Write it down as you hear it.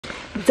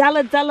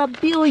Dollar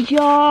bill,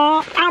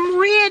 y'all. I'm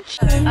rich.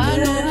 I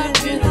know I've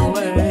been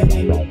away.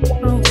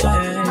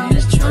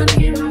 Just trying to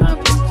get my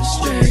picture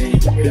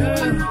straight,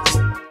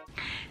 girl.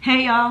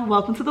 Hey y'all,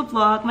 welcome to the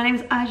vlog. My name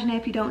is Ahjinae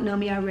if you don't know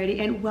me already,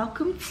 and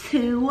welcome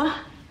to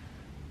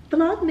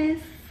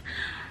Vlogmas.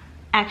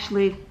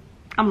 Actually,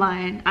 I'm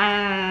lying.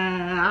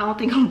 I don't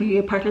think I'm gonna be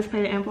a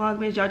participator in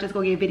Vlogmas. Y'all just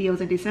go get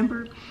videos in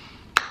December.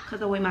 Cause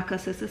the way my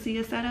consistency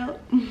is set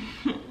up,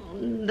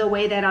 the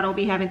way that I don't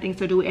be having things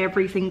to do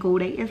every single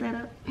day is set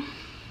up,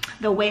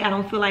 the way I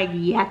don't feel like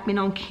yapping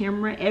on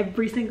camera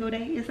every single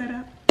day is set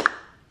up.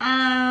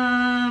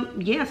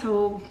 Yeah,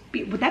 so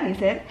with that being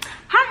said,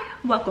 hi,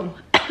 welcome.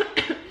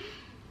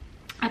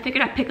 I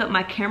figured I'd pick up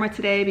my camera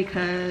today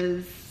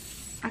because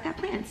I got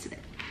plans today.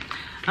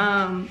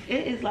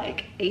 It is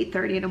like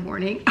 8:30 in the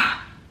morning.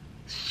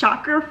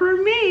 Shocker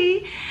for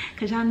me,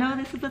 because y'all know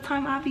this is the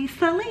time I be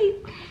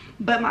asleep.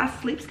 But my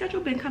sleep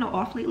schedule been kind of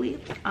off lately,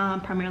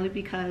 primarily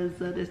because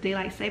this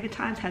daylight saving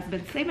times has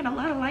been saving a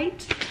lot of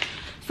light.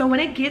 So when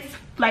it gets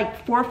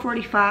like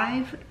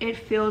 4:45, it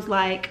feels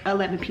like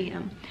 11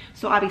 p.m.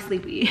 So I'll be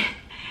sleepy.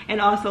 And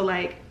also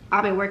like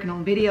I've been working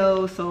on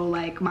videos, so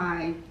like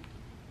my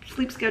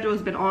sleep schedule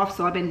has been off,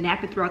 so I've been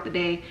napping throughout the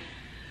day.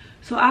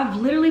 So I've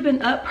literally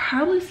been up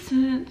probably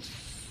since,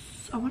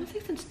 I want to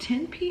say since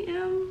 10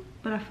 p.m.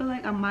 but I feel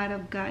like I might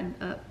have gotten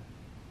up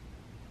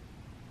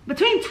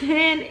between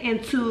 10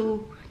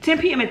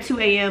 p.m. and 2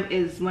 a.m.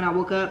 is when I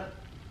woke up.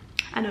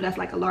 I know that's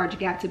like a large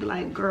gap to be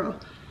like, girl,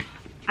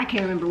 I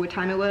can't remember what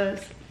time it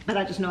was, but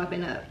I just know I've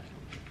been up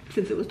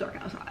since it was dark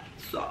outside.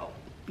 So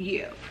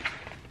yeah,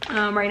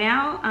 right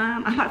now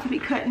I'm about to be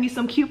cutting me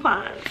some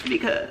coupons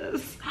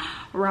because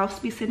Ralph's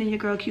be sending your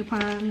girl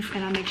coupons,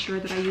 and I make sure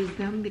that I use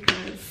them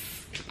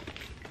because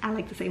I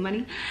like to save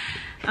money.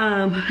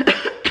 And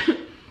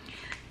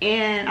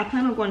I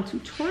plan on going to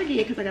Target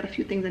because I got a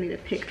few things I need to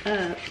pick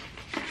up.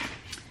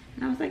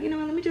 And I was like, you know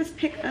what, let me just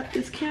pick up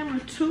this camera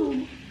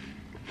too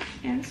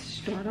and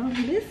start off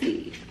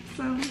busy.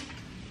 So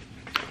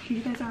here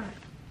you guys are,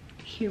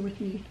 here with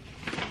me.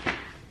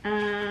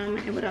 And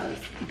what else?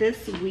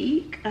 This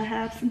week I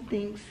have some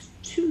things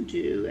to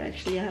do.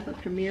 Actually, I have a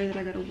premiere that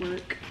I gotta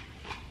work.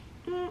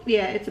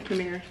 Yeah, it's a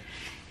premiere.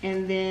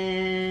 And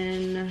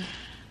then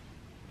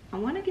I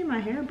want to get my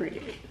hair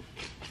braided.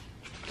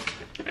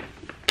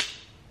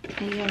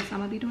 And yes, I'm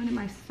gonna be doing it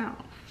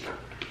myself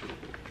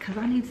because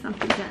I need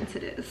something done to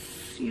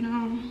this, you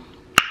know.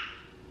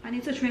 I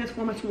need to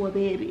transform into a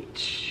bad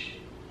bitch.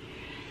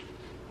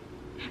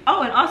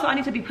 Oh, and also I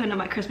need to be putting up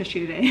my Christmas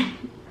tree today.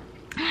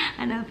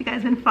 I know if you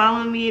guys been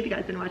following me, if you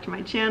guys been watching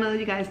my channel,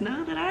 you guys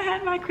know that I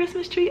had my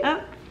Christmas tree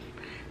up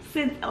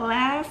since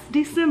last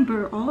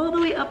December all the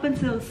way up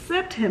until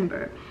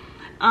September.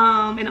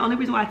 And the only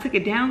reason why I took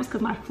it down was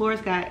because my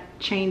floors got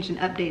changed and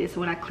updated. So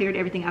when I cleared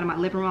everything out of my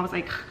living room, I was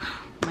like,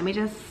 let me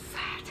just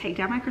take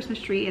down my Christmas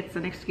tree. It's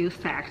an excuse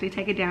to actually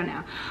take it down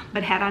now.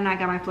 But had I not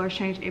got my floors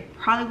changed, it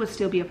probably would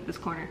still be up at this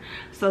corner.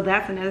 So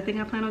that's another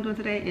thing I plan on doing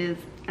today is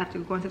after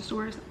going to the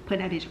stores,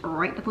 putting that bitch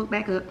right the fuck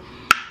back up.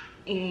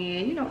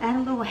 And you know, add a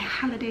little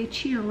holiday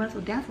cheer and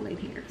razzle dazzle in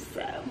here.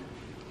 So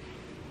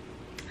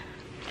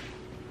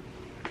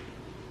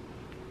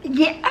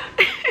yeah.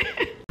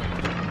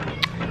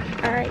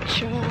 All right,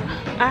 y'all,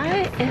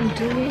 I am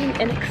doing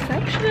an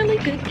exceptionally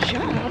good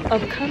job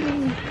of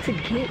coming to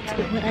get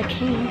what I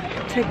came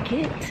to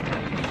get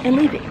and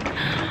leaving.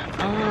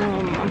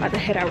 I'm about to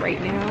head out right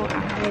now.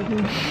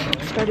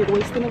 I started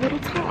wasting a little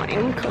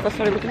time because I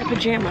started looking at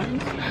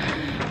pajamas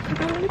because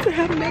I wanted to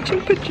have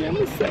matching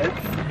pajama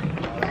sets,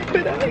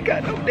 but I ain't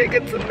got no nigga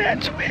to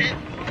match with.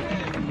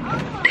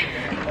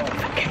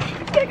 Okay,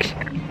 next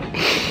year.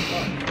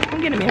 I'm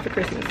getting a man for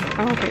Christmas.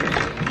 I don't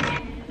care.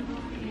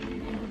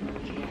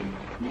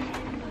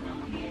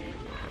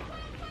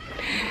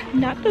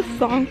 Not the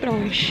song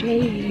throwing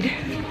shade.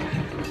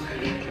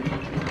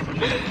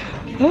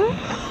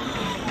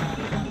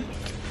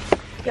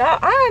 Y'all,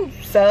 I'm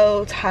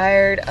so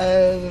tired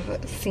of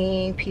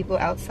seeing people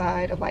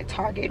outside of like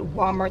Target,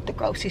 Walmart, the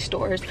grocery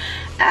stores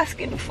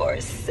asking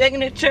for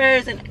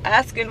signatures and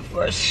asking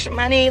for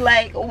money.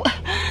 Like,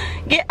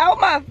 get out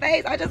my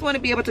face. I just want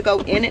to be able to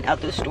go in and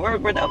out the store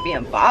without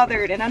being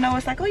bothered. And I know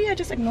it's like, oh yeah,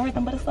 just ignore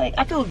them, but it's like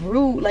I feel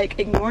rude like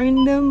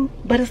ignoring them,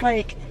 but it's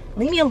like,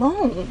 leave me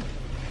alone.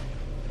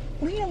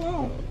 Leave me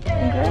alone.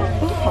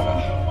 And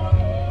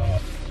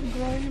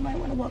girl, you might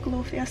want to walk a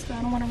little faster.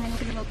 I don't want to run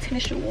over your little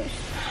tennis shoes.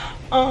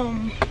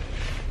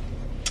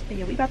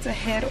 Yeah, we about to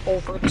head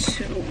over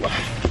to,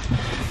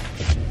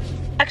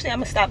 actually I'm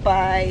gonna stop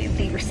by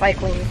the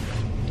recycling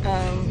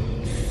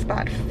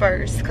spot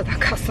first because I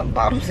got some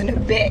bottles in the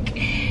back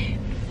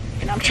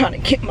and I'm trying to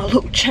get my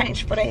little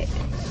change for that.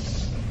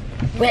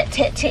 Wet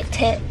tat tat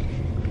tat.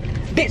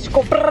 Bitch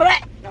go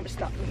brat. No, I'm just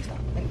stop. Let me stop.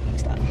 Let me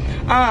stop.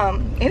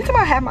 Anytime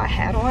I have my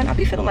hat on, I'll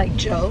be feeling like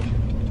Joe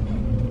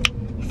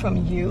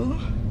from You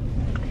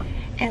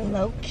and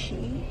Low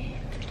Key.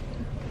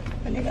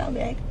 A nigga I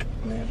like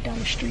live down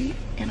the street,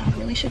 and I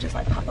really should just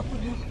like pop up on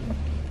him.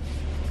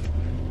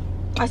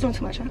 I was doing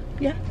too much, huh?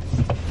 Yeah.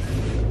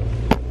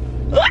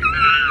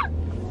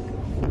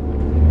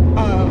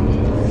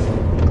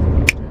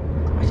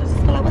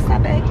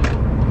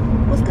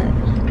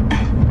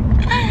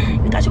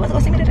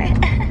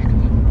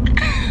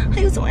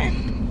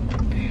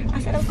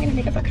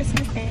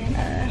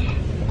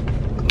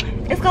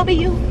 It's gonna be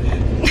you.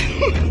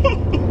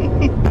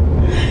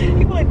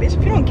 People like, bitch,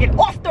 if you don't get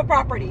off the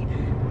property,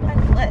 like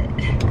what?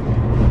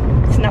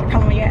 It's not a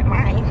problem when you're at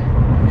mine.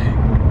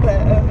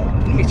 But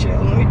let me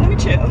chill. Let me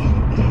chill.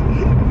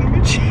 Let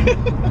me chill.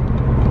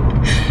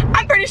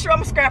 I'm pretty sure I'm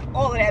gonna scrap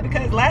all of that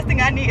because last thing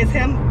I need is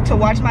him to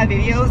watch my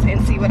videos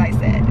and see what I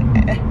said.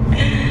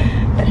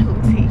 But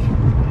who's he?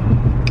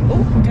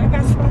 Oh, did I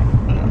pass the spot?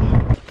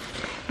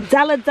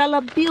 No.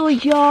 Dollar bill,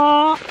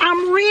 y'all.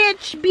 I'm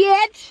rich,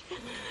 bitch.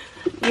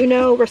 You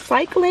know,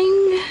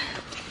 recycling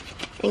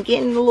and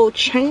getting a little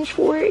change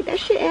for it, that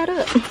should add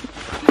up.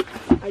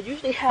 I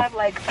usually have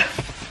like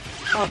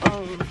kind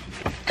of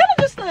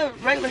just a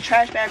regular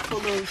trash bag full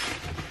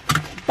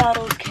of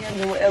bottles,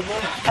 cans, or whatever.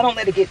 I don't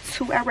let it get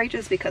too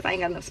outrageous because I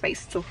ain't got enough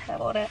space to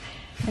have all that.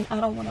 And I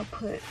don't want to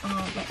put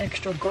an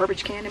extra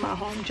garbage can in my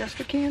home just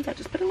for cans. I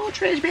just put a little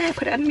trash bag,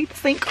 put it underneath the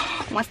sink.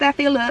 Once that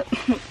fill up,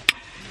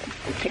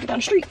 take it down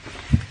the street.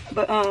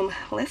 But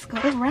let's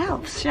go to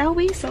Ralph's, shall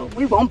we? So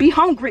we won't be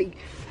hungry.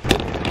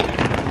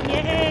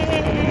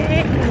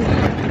 Yay!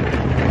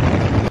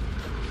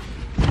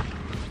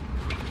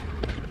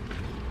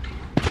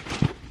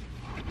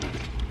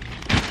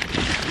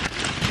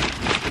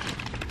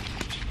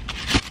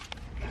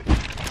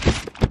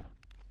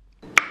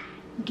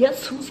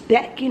 Guess who's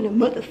back in the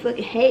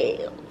motherfucking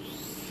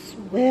house?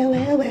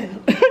 Well.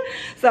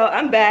 So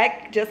I'm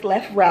back, just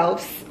left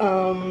Ralph's.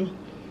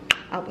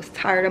 I was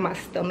tired of my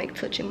stomach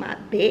touching my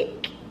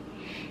back.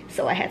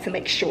 So I had to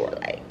make sure,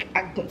 like,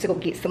 I went to go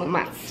get some of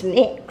my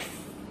snacks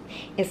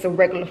and some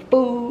regular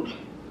food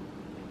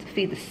to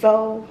feed the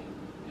soul.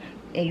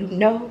 And you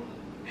know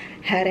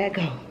how that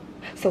go.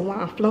 So while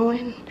I'm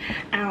flowing,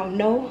 I don't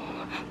know.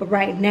 But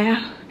right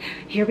now,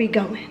 here we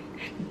going.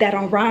 That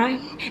don't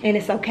rhyme, and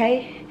it's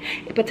okay.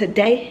 But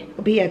today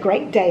will be a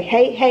great day.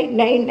 Hey,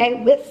 nay,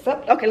 what's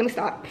up? Okay, let me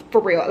stop.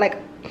 For real. Like,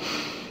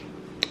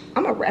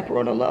 I'm a rapper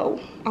on the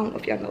low. I don't know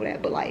if y'all know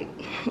that, but like,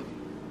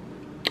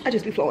 I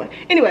just be flowing.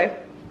 Anyway,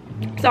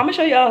 so I'm gonna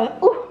show y'all,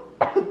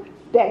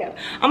 damn.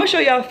 I'm gonna show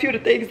y'all a few of the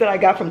things that I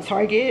got from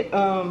Target,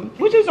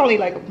 which is only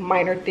like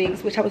minor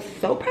things, which I was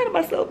so proud of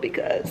myself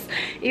because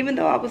even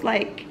though I was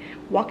like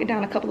walking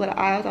down a couple of the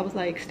aisles, I was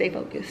like, stay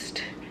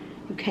focused.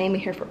 You came in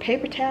here for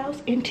paper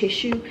towels and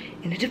tissue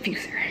and a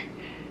diffuser.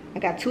 I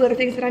got 2 other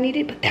things that I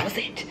needed, but that was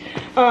it.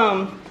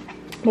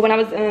 But when I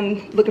was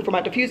looking for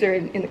my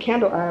diffuser in the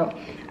candle aisle,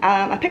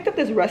 I picked up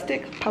this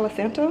rustic Palo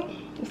Santo.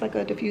 It's like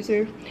a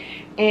diffuser.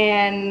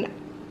 And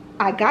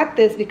I got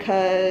this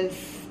because,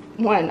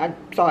 one, I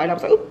saw it and I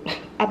was like, ooh,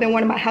 I've been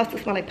wanting my house to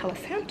smell like Palo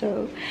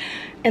Santo.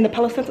 And the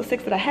Palo Santo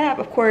 6 that I have,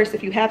 of course,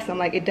 if you have some,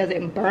 like, it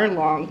doesn't burn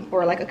long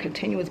or like a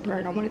continuous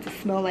burn. I want it to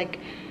smell like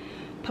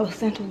Palo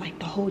Santo like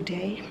the whole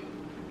day.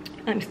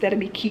 Instead of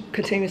me keep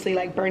continuously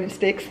like burning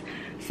sticks.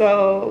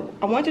 So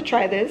I wanted to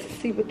try this,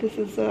 see what this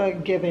is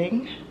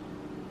giving.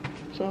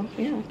 So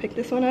yeah, I picked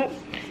this one up.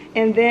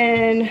 And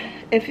then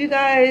if you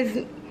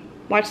guys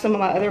watch some of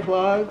my other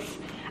vlogs,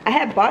 I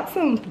had bought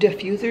some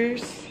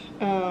diffusers,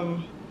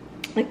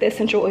 like the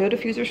essential oil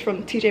diffusers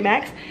from TJ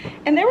Maxx,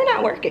 and they were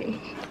not working.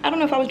 I don't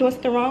know if I was doing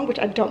something wrong, which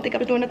I don't think I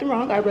was doing nothing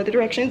wrong. I read the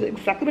directions,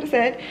 exactly what it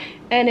said,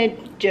 and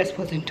it just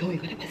wasn't doing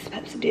what it was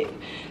supposed to do.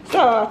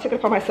 So I took it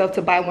upon myself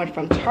to buy one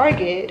from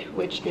Target,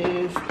 which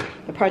is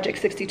the Project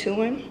 62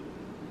 one.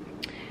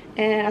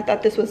 And I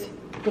thought this was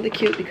really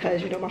cute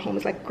because, you know, my home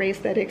is like gray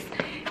aesthetics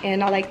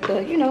and I like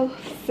the, you know,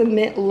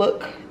 cement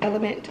look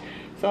element.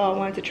 So I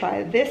wanted to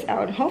try this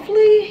out and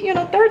hopefully, you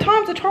know, 3rd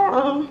time's a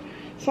charm.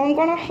 So I'm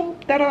gonna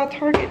hope that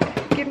Target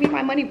give me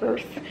my money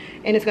worth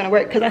and it's gonna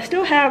work because I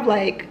still have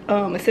like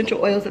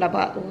essential oils that I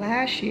bought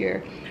last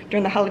year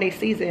during the holiday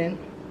season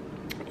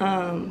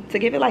to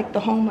give it like the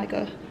home like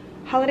a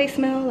holiday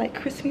smell, like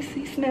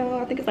Christmassy smell.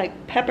 I think it's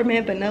like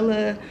peppermint,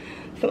 vanilla,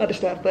 some other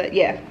stuff, but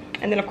yeah.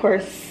 And then of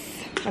course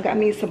I got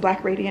me some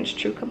Black Radiance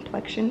True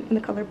Complexion in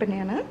the color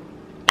Banana.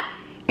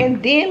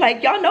 And then,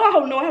 like, y'all know I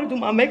don't know how to do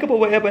my makeup or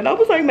whatever. And I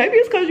was like, maybe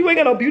it's because you ain't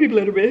got no beauty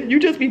blender, bitch. You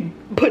just be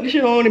putting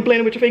shit on and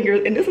blending with your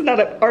fingers. And this is not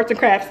an arts and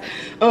crafts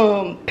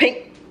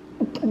paint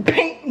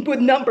with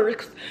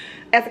numbers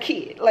as a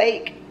kid.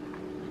 Like,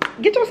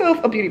 get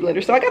yourself a beauty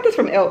blender. So I got this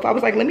from Elf. I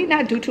was like, let me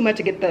not do too much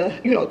to get the,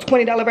 you know,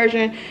 $20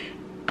 version.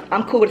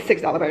 I'm cool with the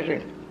 $6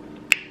 version.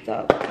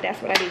 So that's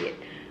what I did.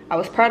 I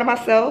was proud of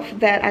myself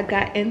that I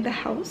got in the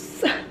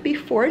house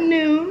before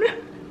noon.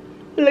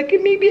 Look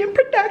at me being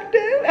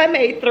productive. I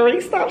made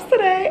 3 stops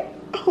today.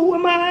 Who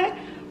am I?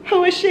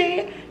 Who is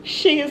she?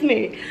 She is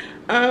me.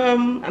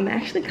 I'm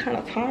actually kind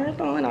of tired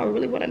though, and I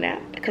really want a nap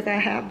because I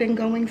have been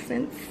going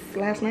since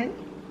last night,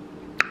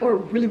 or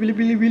really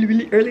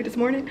early this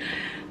morning.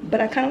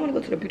 But I kind of want to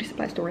go to the beauty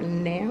supply store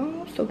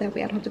now, so that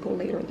way I don't have to go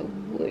later in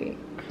the week.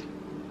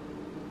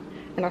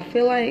 And I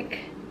feel like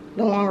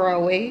the longer I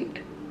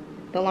wait,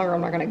 the longer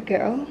I'm not gonna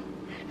go.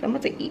 So I'm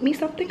about to eat me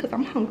something because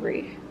I'm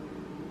hungry.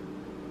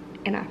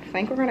 And I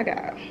think we're gonna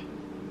go.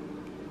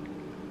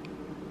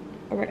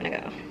 We're gonna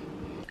go.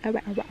 All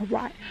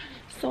right.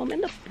 So I'm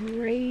in the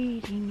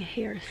braiding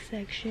hair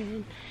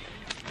section.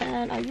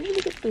 And I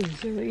usually get the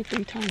Zuri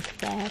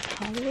 3x5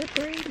 Hollywood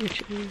braid,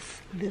 which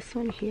is this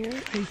one here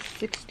in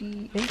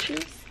 60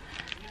 inches.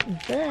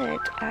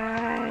 But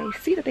I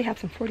see that they have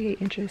some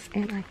 48 inches,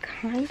 and I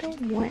kind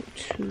of want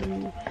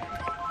to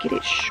get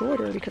it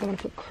shorter because I want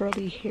to put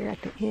curly hair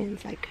at the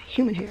ends, like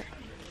human hair.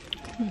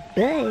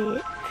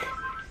 But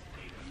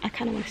I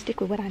kind of want to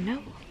stick with what I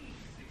know,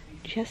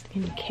 just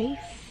in case.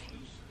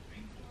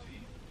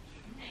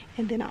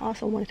 And then I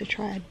also wanted to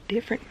try a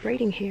different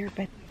braiding hair,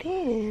 but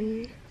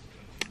then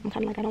I'm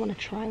kind of like, I don't want to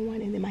try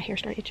one and then my hair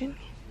start itching.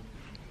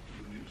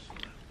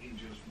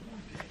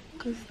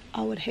 Because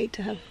I would hate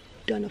to have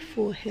done a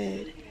full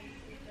head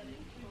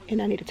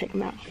and I need to take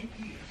them out.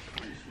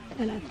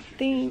 And I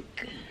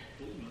think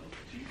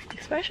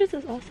Expressions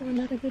is also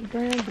another good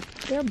brand, but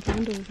their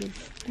bundles is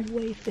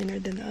way thinner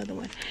than the other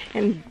one.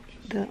 And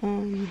the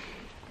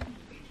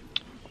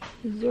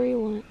Zuri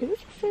one, is this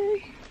a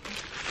Zuri?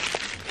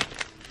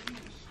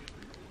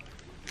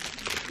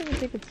 I don't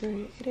think it's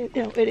Zuri. It is,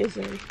 no, it is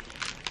Zuri.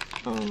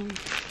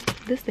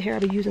 This is the hair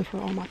I've been using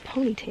for all my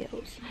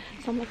ponytails.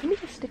 So I'm like, let me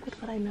just stick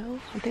with what I know.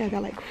 I think I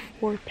got like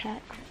 4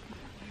 packs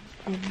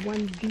of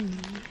 1B,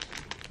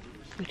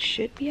 which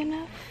should be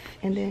enough.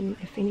 And then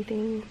if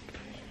anything,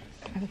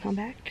 I can come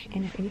back.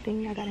 And if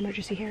anything, I got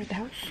emergency hair at the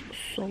house.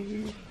 So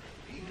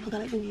I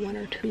got like 1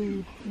 or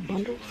 2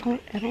 bundles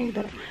at home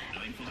that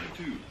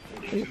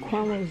in the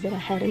cornrows that I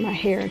had in my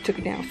hair and took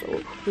it down.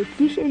 So if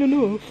this ain't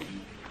enough,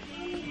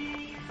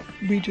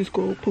 we just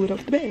go pull it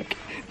off the bag.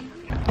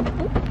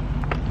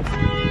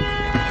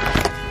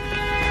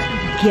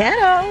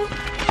 Ghetto.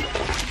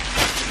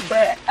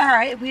 But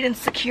alright, we done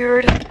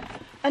secured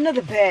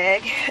another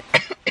bag.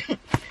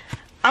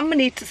 I'm gonna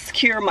need to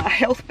secure my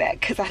health bag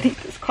because I need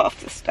this cough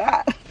to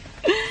stop.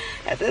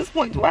 At this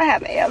point, do I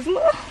have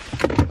asthma?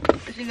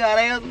 You got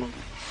asthma?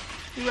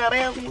 You got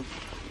asthma?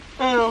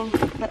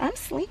 But I'm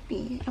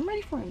sleepy. I'm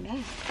ready for a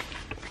nap.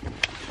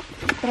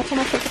 But I told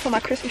myself to put my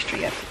Christmas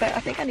tree up. But I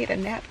think I need a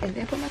nap and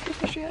then put my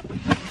Christmas tree up.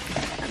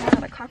 And I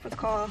had a conference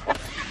call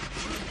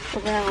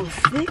around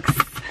 6, I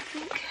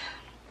think.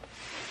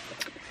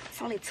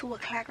 It's only 2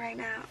 o'clock right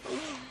now.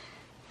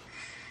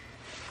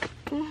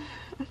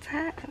 I'm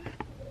tired.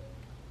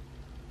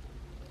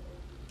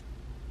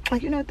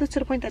 Like, you know, to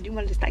the point that you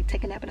want to just like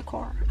take a nap in the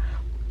car.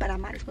 But I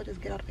might as well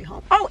just get all the way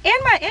home. Oh,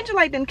 and my engine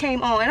light then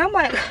came on. And I'm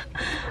like,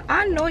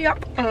 I know y'all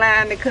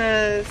lying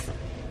because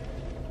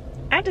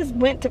I just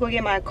went to go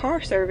get my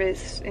car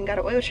service and got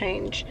an oil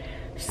change.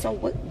 So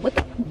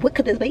what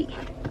could this be?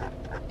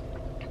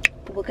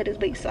 What could this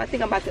be? So I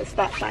think I'm about to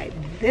stop by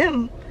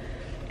them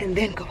and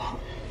then go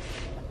home.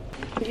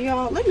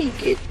 Y'all, let me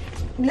get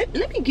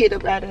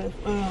up out of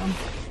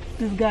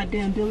this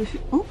goddamn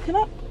dealership. Oh, can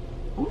I?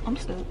 Oh, I'm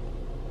stuck.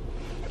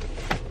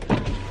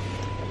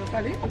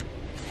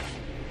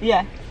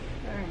 Yeah.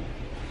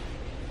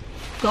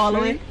 Go all the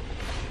way.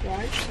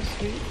 Right.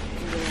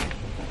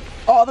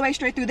 All the way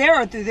straight through there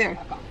or through there?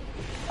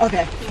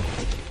 Okay.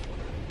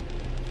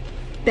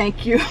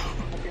 Thank you.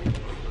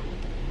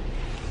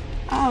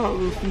 I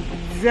was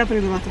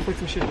definitely about to fix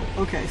some shit.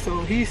 Okay,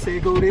 so he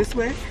said go this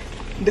way.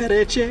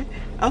 Derecha.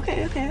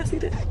 Okay, I see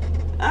that.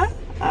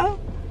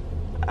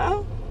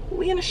 Oh,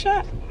 we in a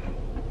shop.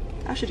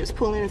 I should just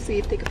pull in and see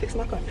if they can fix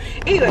my car.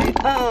 Anyway,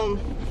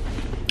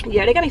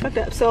 yeah, they got me fucked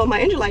up. So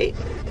my engine light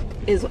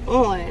is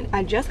on.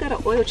 I just got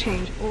an oil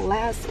change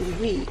last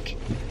week.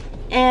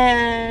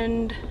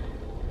 And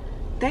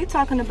they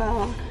talking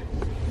about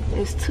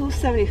it's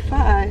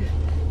 $275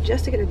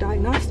 just to get a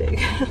diagnostic.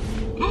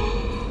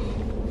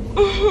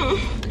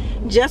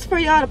 Just for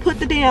y'all to put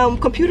the damn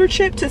computer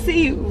chip to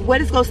see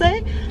what it's gonna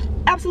say?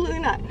 Absolutely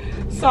not.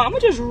 So I'm gonna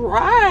just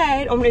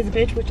ride on this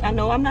bitch, which I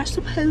know I'm not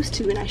supposed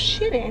to and I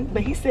shouldn't,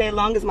 but he said as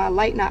long as my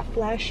light not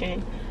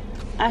flashing,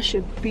 I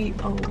should be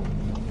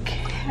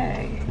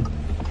okay.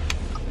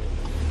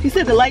 He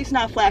said the light's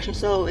not flashing,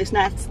 so it's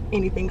not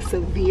anything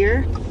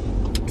severe.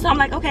 So I'm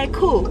like, okay,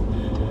 cool.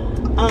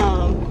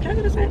 Can I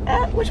go this way?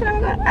 Which way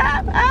am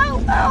I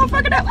going? Oh,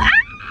 fuck it up.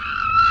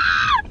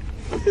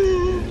 Which way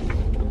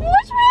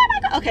am I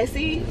going? Okay,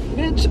 see,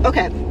 bitch.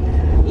 Okay,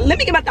 let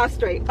me get my thoughts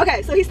straight.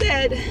 Okay, so he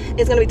said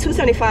it's gonna be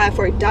 $275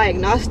 for a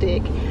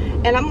diagnostic,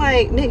 and I'm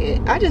like,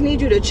 nigga, I just need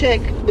you to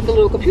check with the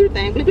little computer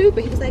thing. But he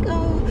was like,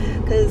 oh,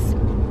 because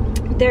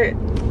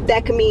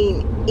that could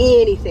mean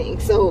anything.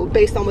 So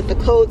based on what the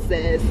code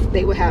says,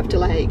 they would have to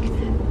like,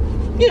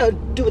 you know,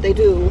 do what they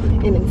do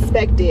and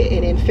inspect it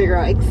and then figure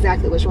out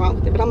exactly what's wrong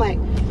with it. But I'm like,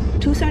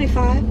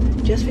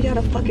 $275 just for y'all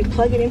to fucking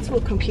plug it into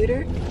a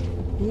computer?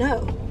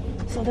 No.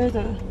 So there's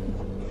a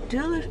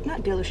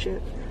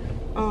dealership.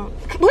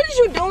 What is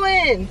you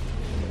doing?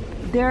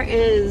 There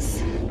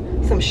is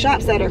some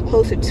shops that are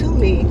closer to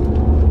me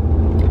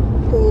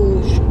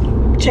who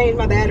changed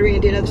my battery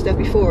and did other stuff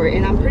before,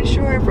 and I'm pretty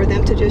sure for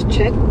them to just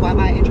check why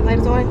my engine light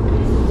is on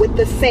with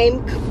the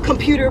same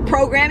computer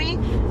programming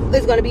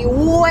is going to be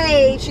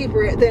way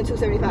cheaper than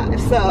 $275.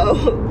 So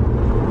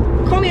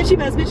call me a cheap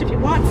ass bitch if you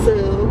want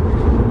to,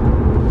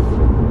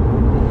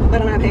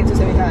 but I'm not paying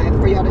 $275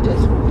 for y'all to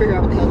just figure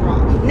out what the hell's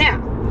wrong. Now,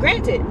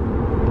 granted,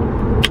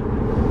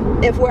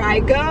 if where I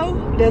go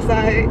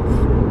decides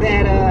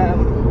that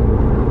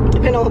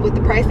depending on what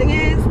the pricing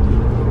is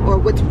or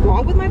what's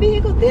wrong with my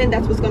vehicle, then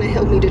that's what's going to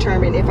help me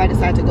determine if I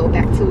decide to go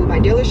back to my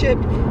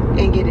dealership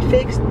and get it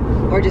fixed,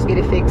 or just get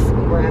it fixed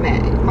where I'm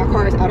at. My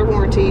car is out of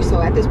warranty,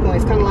 so at this point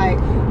it's kind of like,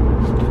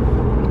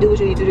 do what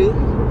you need to do.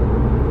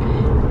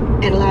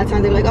 And a lot of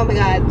times they're like, oh my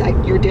god, like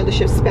your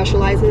dealership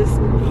specializes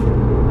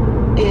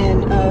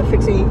in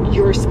fixing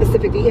your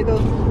specific vehicle.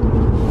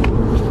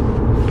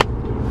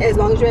 As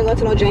long as you ain't going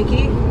to no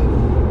janky,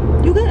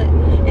 you good.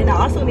 And I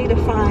also need to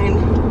find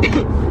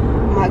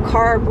my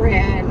car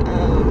brand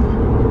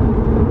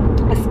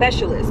a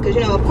specialist, because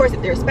you know, of course,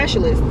 if they're a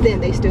specialist,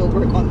 then they still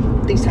work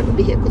on these type of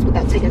vehicles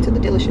without taking it to the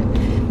dealership.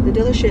 The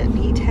dealership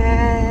be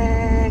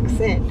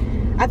taxing.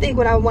 I think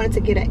when I wanted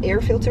to get an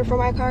air filter for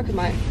my car, because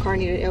my car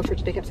needed an air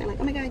filter, they kept saying like,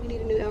 oh my god, you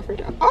need a new air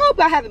filter. Oh,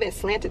 but I haven't been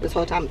slanted this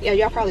whole time. Yeah,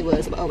 y'all probably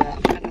was, but oh well,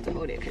 I'm trying not to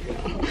hold it because you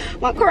know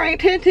my car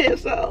ain't tinted,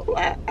 so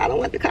I don't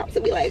want the cops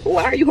to be like,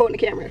 why are you holding the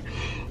camera?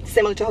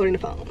 Similar to holding the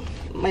phone.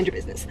 Mind your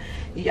business.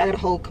 Y'all got a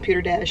whole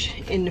computer dash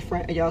in the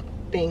front of y'all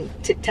thing,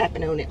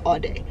 tapping on it all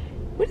day.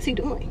 What is he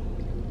doing?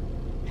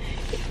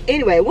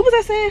 Anyway, what was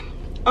I saying?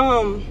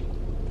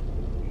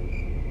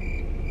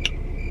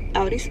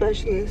 Audi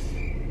specialist.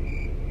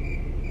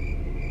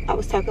 I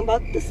was talking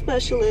about the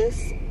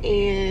specialist,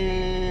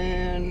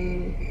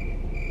 and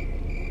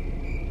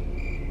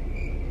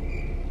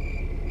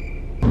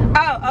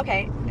oh,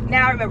 okay,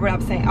 now I remember what I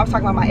was saying. I was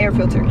talking about my air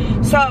filter.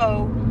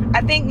 So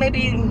I think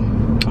maybe,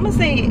 I'm gonna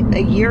say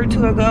a year or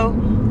two ago,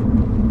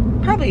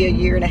 probably a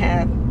year and a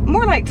half,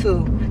 more like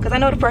 2, because I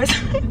know the first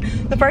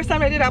the first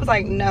time I did it, I was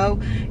like,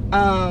 no,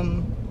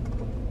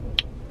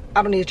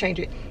 I don't need to change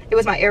it. It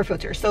was my air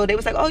filter. So they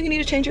was like, oh, you need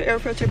to change your air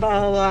filter,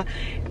 blah blah blah.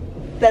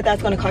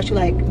 That's gonna cost you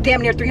like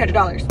damn near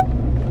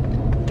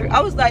 $300. I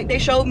was like, they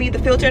showed me the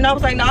filter and I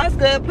was like, no, it's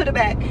good, put it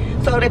back.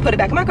 So they put it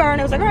back in my car and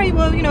I was like, all right,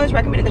 well, you know, it's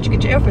recommended that you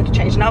get your air filter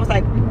changed. And I was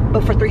like,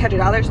 but for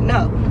 $300?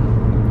 No.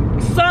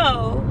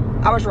 So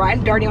I was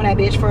riding dirty on that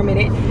bitch for a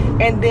minute,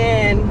 and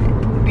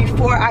then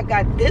before I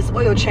got this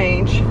oil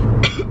change,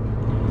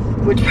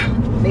 which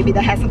maybe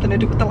that has something to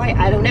do with the light,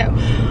 I don't know.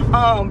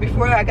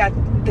 Before I got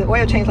the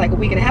oil change like a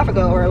week and a half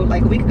ago, or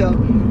like a week ago,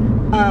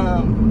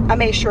 I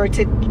made sure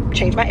to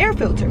change my air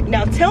filter.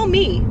 Now tell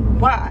me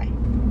why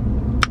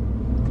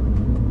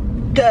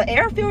the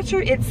air filter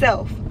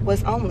itself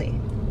was only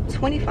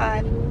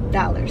 $25.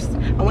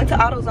 I went to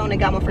AutoZone and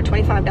got one for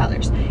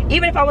 $25.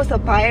 Even if I was to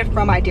buy it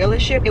from my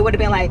dealership, it would have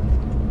been like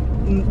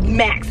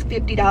max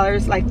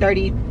 $50, like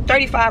 30,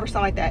 35 or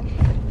something like that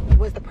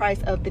was the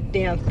price of the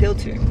damn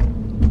filter,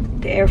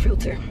 the air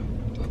filter.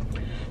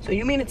 So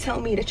you mean to tell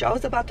me that y'all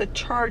was about to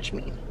charge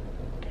me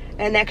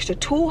an extra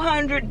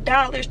 $200,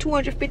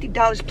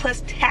 $250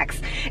 plus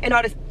tax and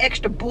all this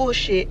extra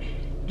bullshit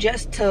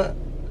just to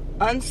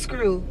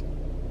unscrew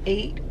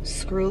 8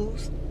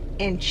 screws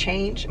and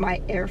change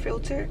my air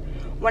filter?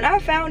 When I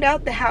found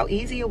out how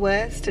easy it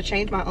was to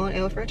change my own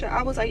air filter,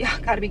 I was like, y'all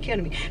gotta be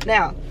kidding me.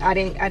 Now, I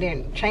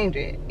didn't change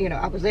it. You know,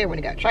 I was there when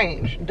it got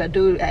changed. The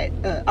dude at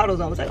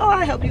AutoZone was like, oh,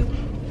 I'll help you,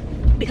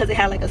 because it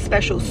had like a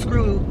special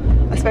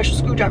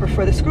screwdriver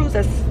for the screws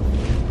that's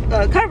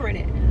covering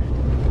it.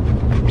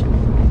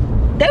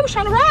 They was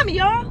trying to rob me,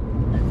 y'all.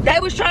 They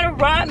was trying to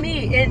rob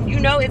me. And you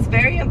know, it's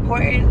very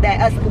important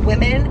that us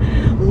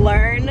women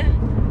learn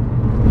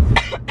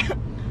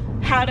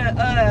how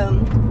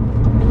to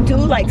do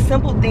like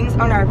simple things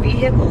on our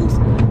vehicles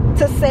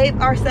to save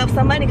ourselves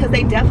some money, because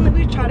they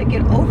definitely be trying to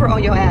get over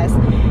on your ass.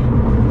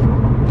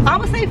 I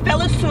would say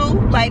fellas too,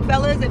 like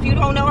fellas, if you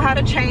don't know how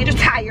to change a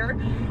tire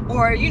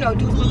or, you know,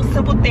 do little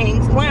simple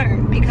things,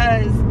 learn,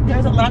 because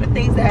there's a lot of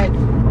things that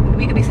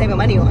we could be saving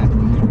money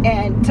on.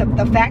 And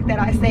the fact that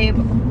I save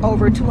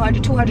over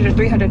 $200 or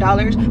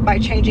 $300 by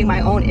changing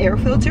my own air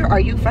filter, are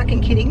you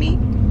fucking kidding me?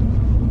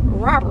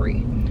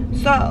 Robbery.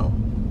 So,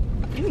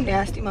 you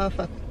nasty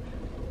motherfucker.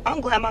 I'm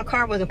glad my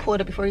car wasn't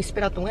pulled up before he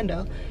spit out the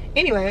window.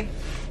 Anyway,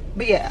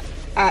 but yeah,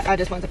 I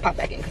just wanted to pop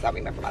back in because I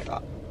remember my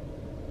thought.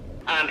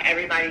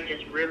 Everybody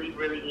just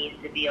really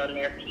needs to be on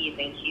their P's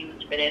and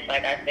Q's for this.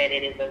 Like I said,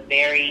 it is a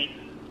very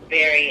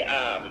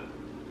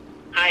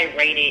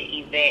high-rated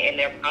event, and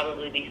there'll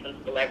probably be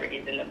some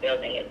celebrities in the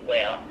building as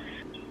well.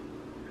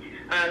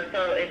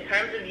 So in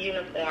terms of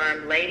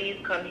uniform,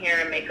 ladies come hair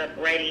and makeup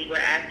ready. We're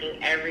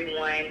asking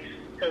everyone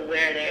to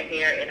wear their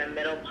hair in a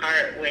middle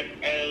part with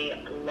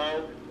a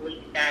low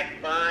sleek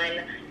back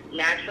bun,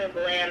 natural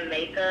glam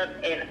makeup,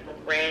 and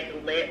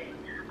red lips.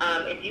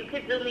 If you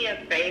could do me a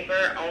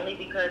favor, only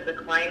because the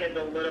client is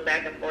a little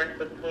back and forth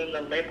between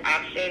the lip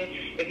option,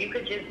 if you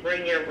could just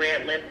bring your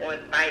red lip on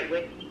site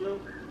with you,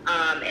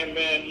 and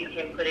then you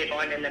can put it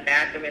on in the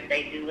bathroom if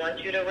they do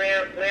want you to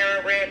wear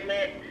a red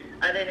lip.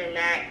 Other than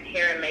that,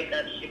 hair and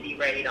makeup should be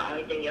ready. The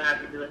only thing you'll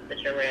have to do is put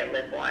your red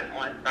lip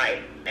on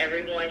site.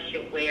 Everyone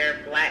should wear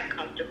black,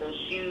 comfortable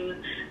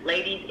shoes.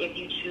 Ladies, if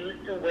you choose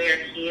to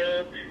wear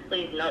heels,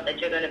 please note that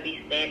you're going to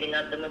be standing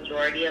up the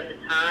majority of the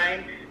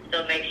time.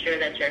 So make sure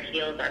that your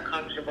heels are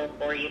comfortable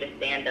for you to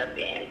stand up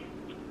in.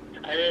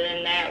 Other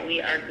than that,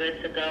 we are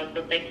good to go.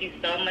 So thank you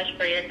so much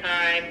for your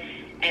time.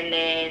 And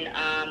then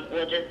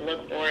we'll just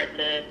look forward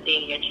to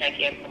seeing your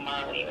check-in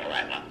tomorrow when you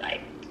arrive on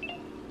site.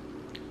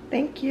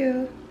 Thank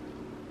you.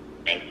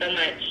 Thanks so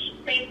much.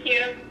 Thank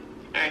you.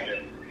 All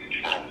right.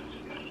 Bye.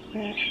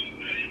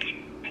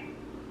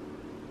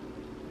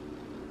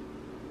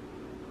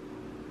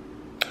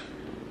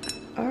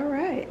 All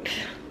right.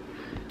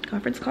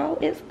 Conference call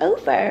is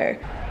over.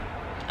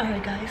 All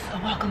right, guys, so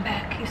welcome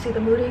back. You see the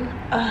mooting?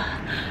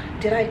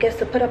 Did I guess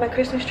to put up my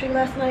Christmas tree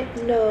last night?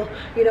 No.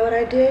 You know what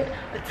I did?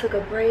 I took a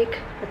break,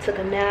 I took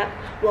a nap,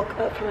 woke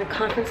up from my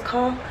conference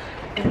call,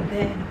 and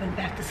then went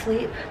back to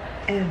sleep,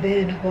 and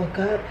then woke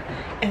up,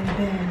 and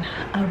then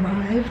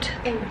arrived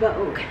in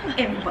Vogue,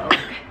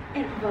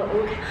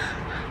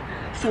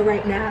 So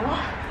right now,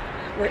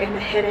 we're in a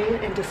hidden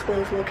and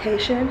disclosed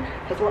location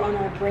because we're on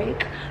our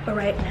break. But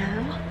right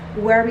now,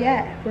 where are we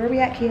at? Where are we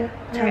at, Kia?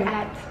 Where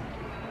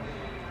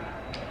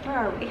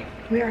are we?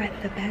 We are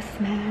at the Best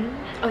Man.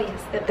 Oh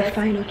yes, the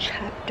final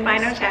chapter.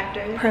 Final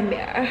chapter.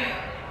 Premiere.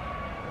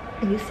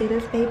 And you see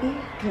this, baby?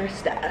 We're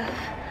staff.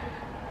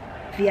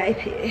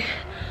 VIP.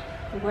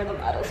 We're the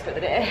models for the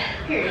day.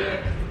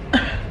 Period.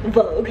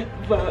 Vogue.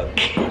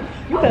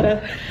 You better.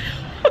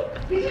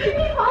 Did you give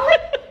me a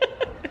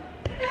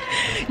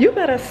You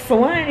better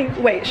swing.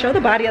 Wait, show the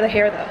body of the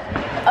hair though.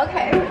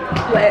 Okay.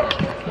 Wait.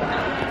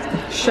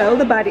 Show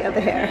the body of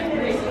the hair.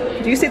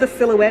 Do you see the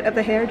silhouette of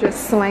the hair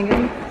just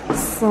swinging?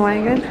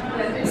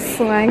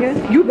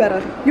 You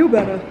better.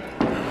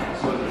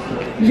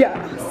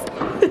 Yes.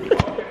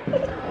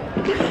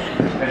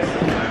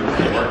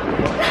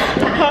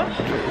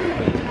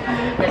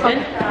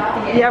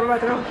 Yeah, we're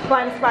about to go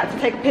find a spot to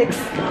take pics.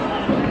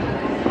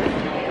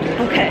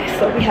 Okay,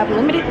 so we have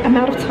limited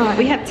amount of time.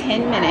 We have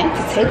 10 minutes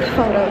to take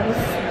photos.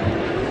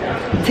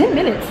 10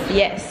 minutes?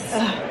 Yes.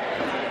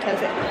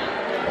 That's it.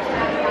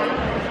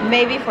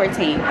 Maybe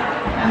 14.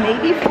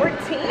 Maybe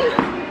 14?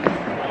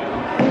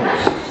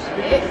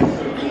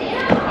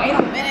 Wait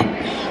a minute.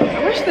 I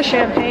wish the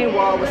champagne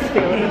wall was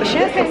filled. The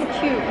champagne is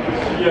cute.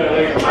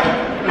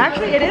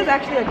 Actually, it is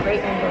actually a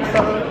great angle.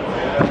 So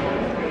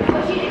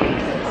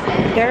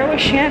there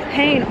was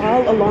champagne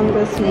all along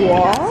this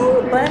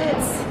wall, but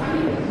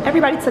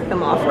everybody took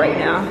them off right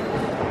now.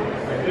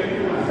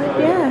 But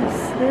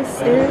yes,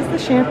 this is the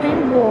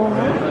champagne wall.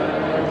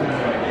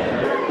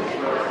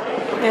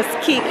 It's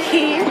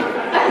Kiki.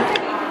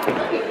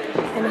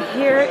 And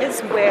here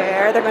is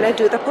where they're gonna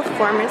do the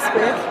performance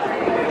with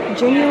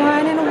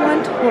Genuine and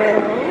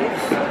 112.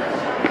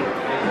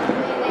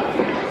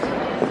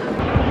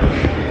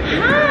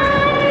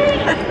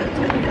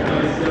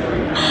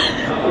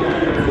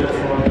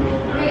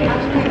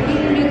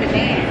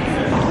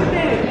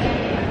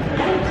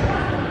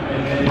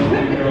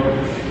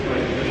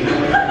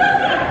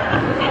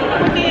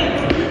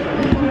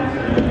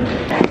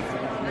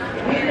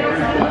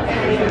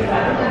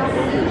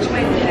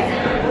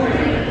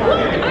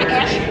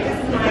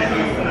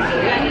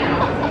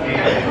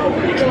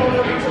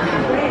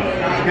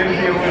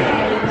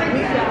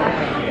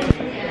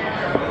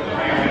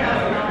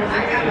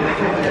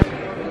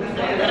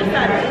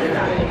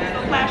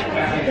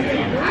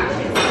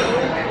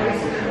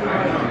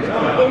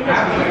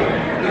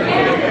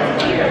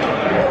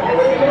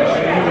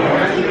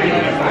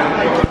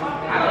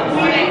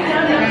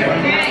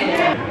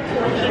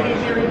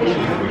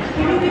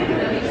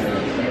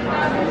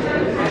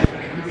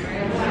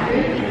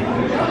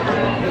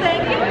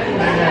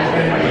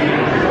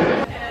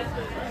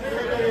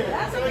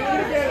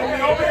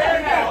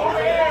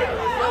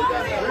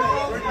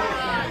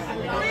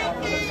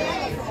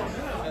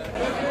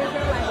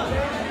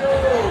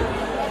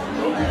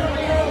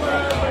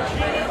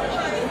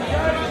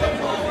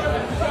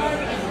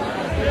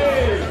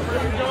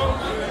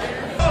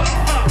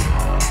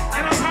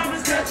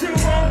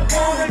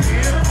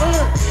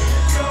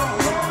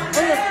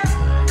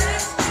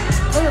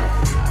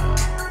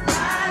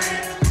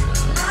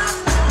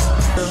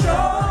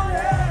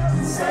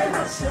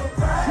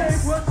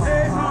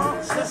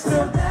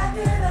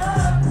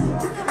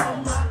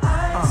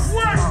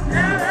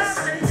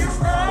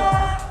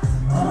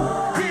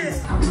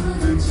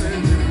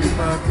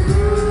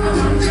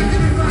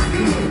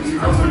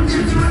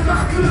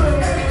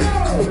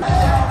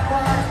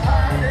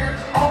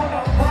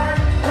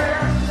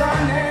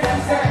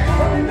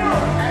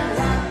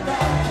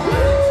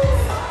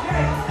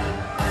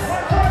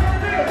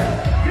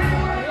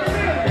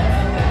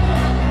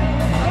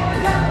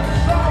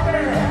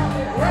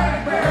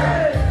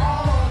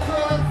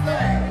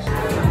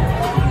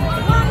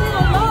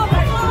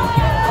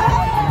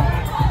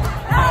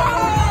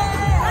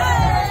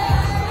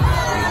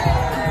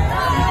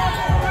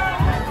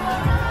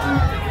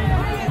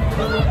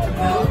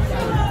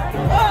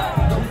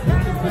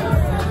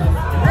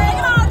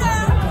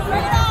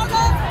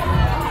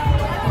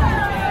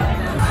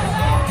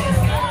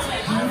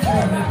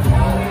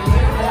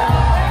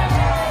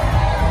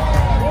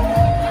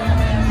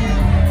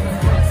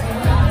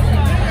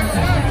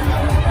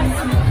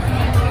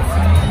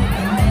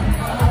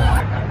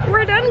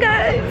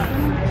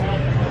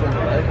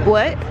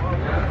 What?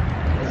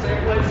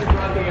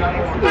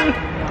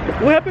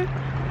 What happened?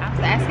 I was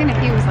asking if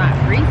he was not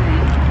freezing.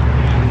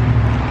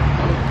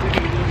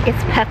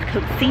 It's puff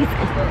coat season.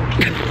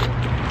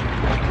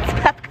 It's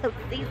puff coat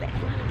season.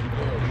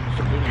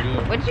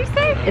 What did you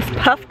say? It's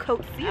puff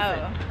coat season.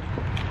 Oh.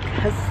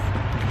 Cause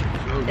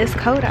it's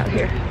cold out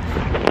here.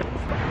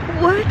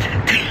 What?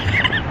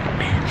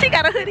 She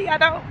got a hoodie, I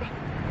don't.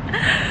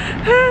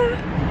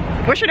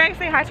 What's your name?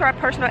 Say hi to our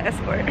personal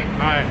escort.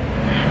 Hi.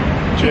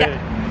 Jed.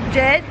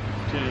 Jed?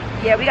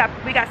 Jed. Yeah, we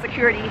got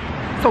security.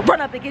 So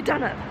run up and get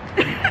done up.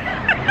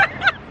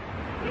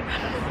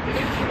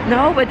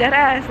 No, but that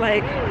ass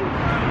like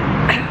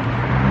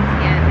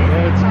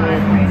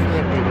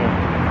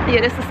yeah,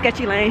 this is a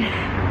sketchy lane.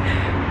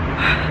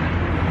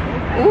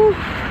 Ooh.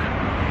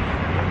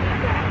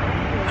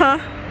 Huh?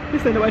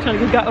 This ain't nobody trying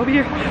to get got over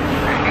here.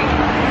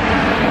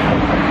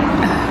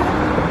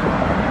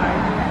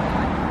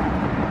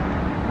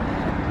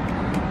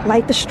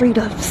 Light the street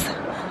ups.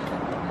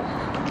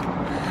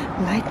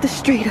 Light the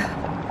street up.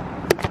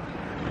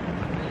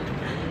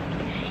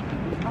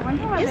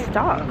 It's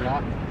dark.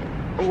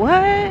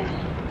 What?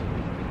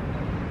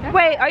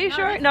 Wait, are you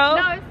sure? No.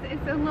 No,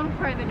 it's a little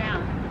further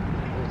down.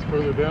 It's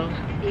further down?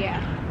 Yeah.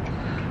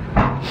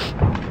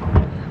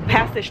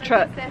 Past this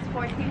truck. It says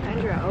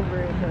 1400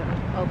 over the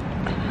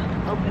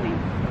opening.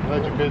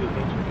 Glad you paid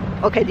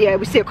attention. Okay, yeah,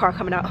 we see a car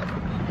coming out.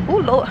 Oh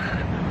Lord.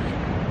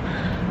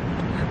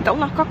 Don't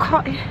knock our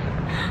car in.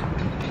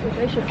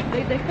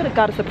 They could have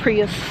got us a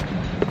Prius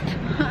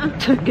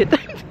to get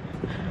that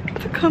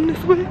to come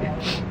this way. You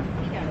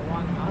gotta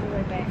walk all the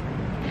way back.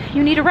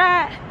 You need a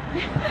ride?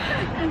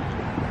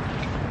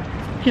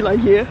 He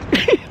like, yeah.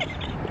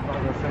 I'm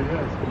gonna say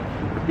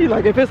yes. He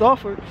like, if it's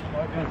offered.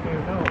 Why can't I say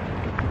no?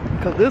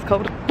 Cause it's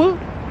cold as fuck.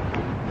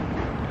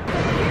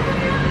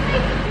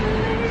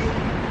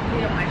 You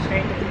don't want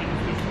Stranger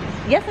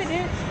Things. Yes, I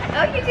did.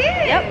 Oh, you did?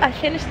 Yep, I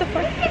finished the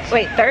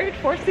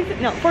fourth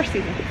season? No, fourth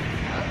season.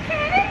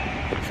 Okay.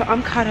 So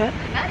I'm caught up.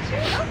 Not sure.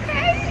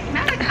 Okay.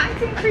 Not a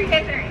content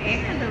creator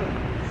and a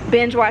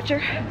Binge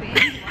watcher.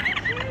 binge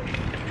watcher.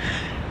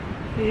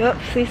 Yep,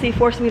 Cece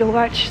forced me to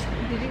watch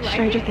Did you like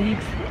Stranger it?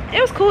 Things. It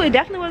was cool. It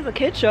definitely was a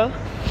kid show.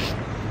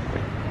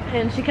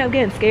 And she kept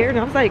getting scared, and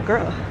I was like,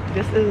 girl,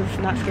 this is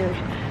not scary.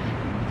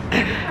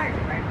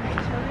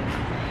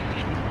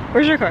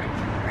 Where's your car?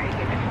 Right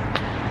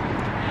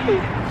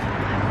here.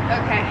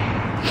 Okay.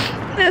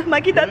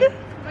 Mikey done it?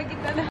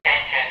 Attention.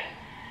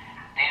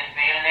 This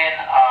building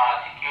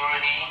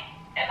security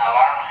and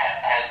alarm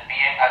has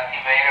been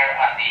activated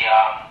on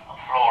the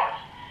floors.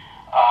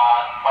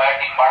 Fire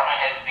department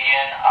has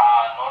been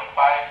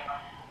notified.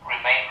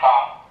 Remain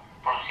calm.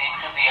 Proceed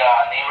to the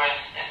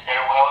nearest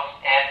stairwells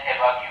and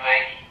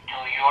evacuate to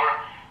your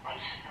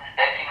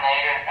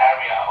designated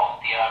area of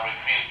the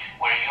refuge,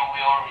 where you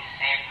will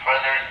receive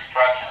further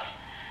instructions.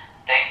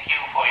 Thank you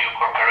for your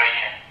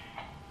cooperation.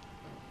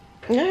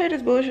 Y'all hear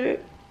this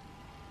bullshit?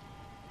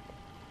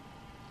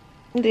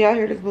 Do y'all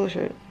hear this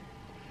bullshit?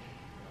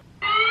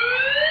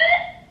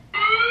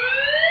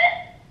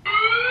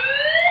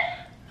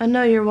 I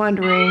know you're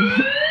wondering,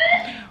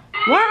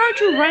 why aren't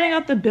you running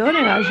out the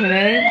building,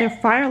 Ahjinae? Their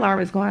fire alarm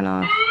is going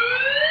off.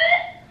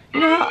 You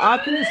know how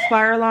often this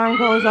fire alarm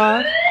goes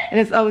off and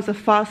it's always a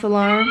false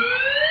alarm?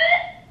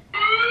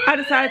 I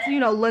decided to, you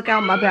know, look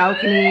out my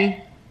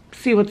balcony,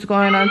 see what's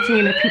going on,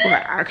 seeing if people are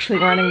actually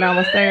running down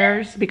the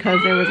stairs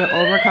because there was an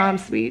overcom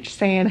speech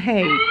saying,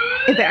 hey,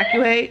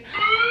 evacuate.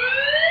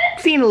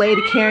 Seeing a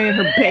lady carrying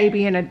her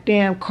baby in a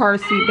damn car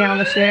seat down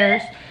the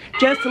stairs,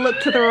 just to look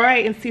to the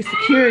right and see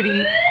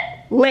security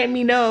let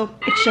me know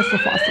it's just a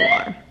false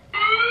alarm.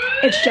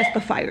 It's just a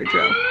fire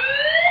drill.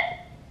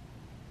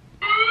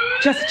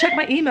 Just to check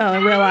my email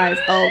and realize,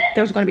 oh,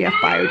 there's gonna be a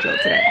fire drill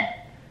today.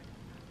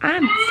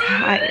 I'm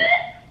tired.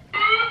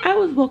 I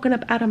was woken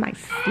up out of my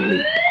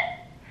sleep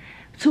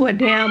to a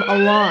damn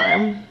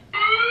alarm.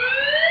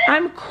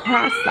 I'm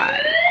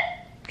cross-eyed.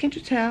 Can't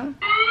you tell?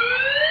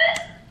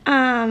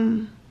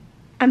 I'm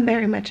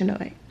very much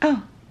annoyed.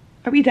 Oh,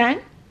 are we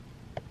done?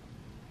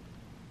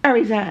 Are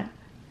we done?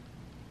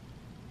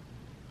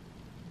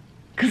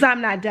 Cause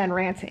I'm not done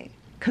ranting.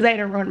 Cause they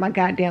didn't ruin my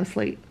goddamn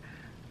sleep.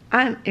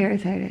 I'm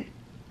irritated.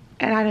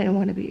 And I didn't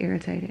want to be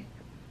irritated.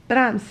 But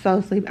I'm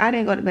so sleepy. I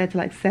didn't go to bed till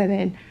like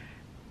 7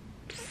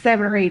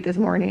 or 8 this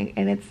morning.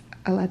 And it's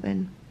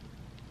 11.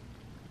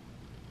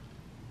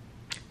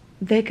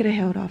 They could have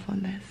held off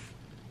on this.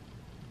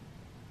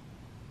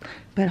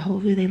 But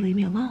hopefully they leave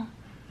me alone.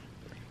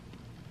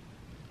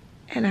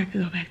 And I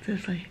could go back to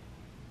sleep.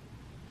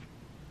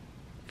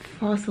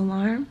 False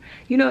alarm.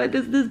 You know,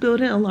 this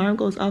building alarm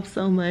goes off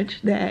so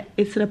much that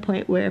it's to the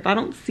point where if I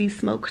don't see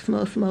smoke,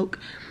 smell smoke,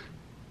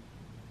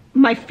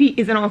 my feet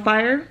isn't on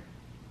fire,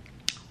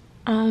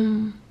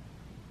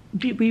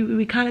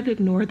 we kind of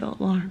ignore the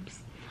alarms.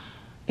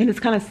 And it's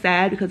kind of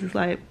sad because it's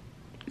like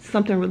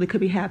something really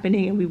could be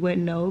happening and we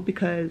wouldn't know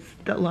because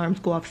the alarms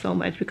go off so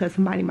much because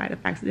somebody might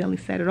have accidentally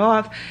set it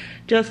off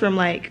just from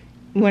like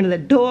one of the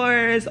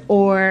doors,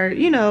 or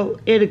you know,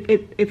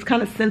 it's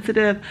kind of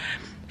sensitive,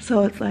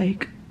 so it's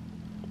like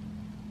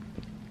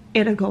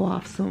it'll go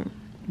off soon.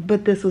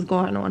 but this was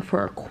going on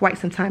for quite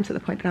some time, to the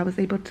point that I was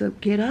able to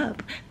get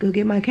up, go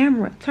get my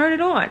camera, turn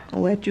it on,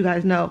 and let you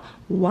guys know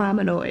why I'm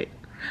annoyed.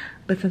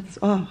 But since it's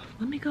off,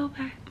 let me go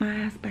back my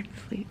ass back to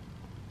sleep.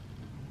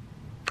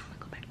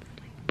 Go back to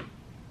sleep.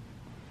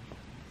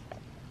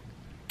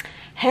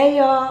 Hey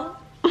y'all.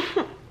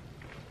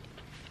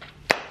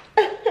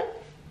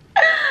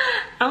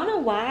 I don't know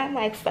why I'm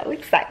like so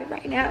excited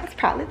right now. It's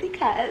probably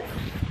because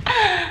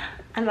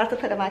I'm about to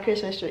put up my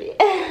Christmas tree.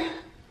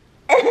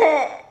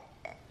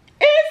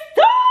 It's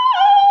time!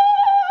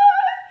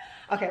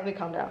 Okay, let me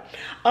calm down.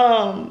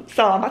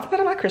 So I'm about to put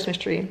up my Christmas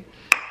tree.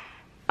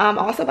 I'm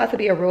also about to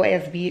be a real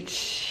ass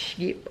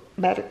bitch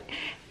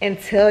and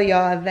tell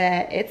y'all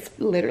that it's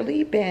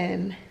literally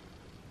been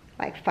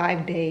like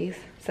 5 days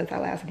since I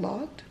last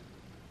vlogged.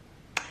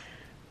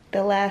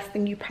 The last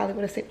thing you probably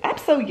would have seen. I'm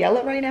so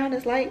yellow right now in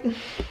this light.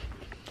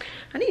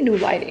 I need new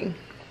lighting.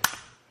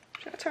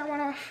 Should I turn one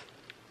off?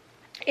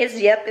 It's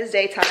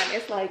daytime.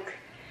 It's like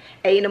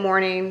 8 in the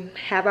morning.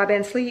 Have I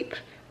been asleep?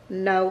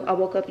 No, I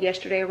woke up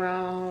yesterday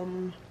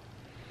around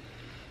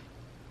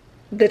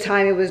the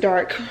time it was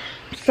dark.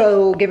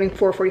 So giving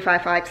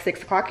 4:45, 5,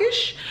 6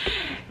 o'clock-ish.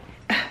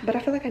 But I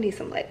feel like I need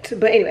some light.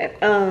 But anyway,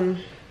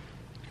 and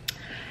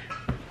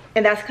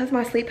that's because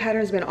my sleep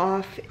pattern's been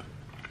off.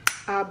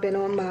 I've been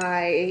on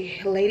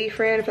my lady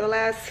friend for the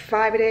last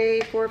 4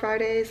 or 5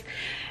 days.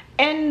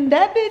 And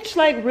that bitch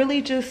like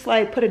really just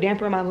like put a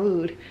damper on my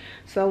mood.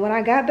 So when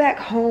I got back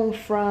home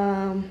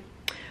from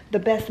the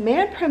Best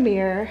Man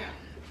premiere,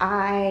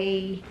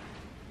 I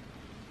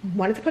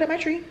wanted to put up my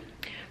tree,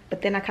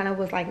 but then I kind of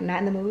was like not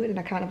in the mood and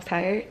I kind of was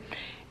tired.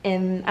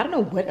 And I don't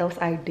know what else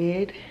I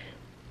did,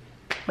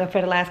 but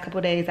for the last couple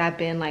of days I've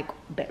been like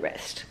bed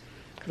rest.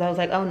 Cause I was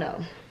like, oh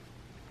no.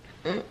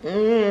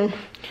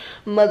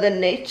 Mother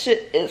Nature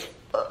is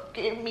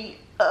fucking me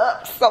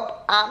up, so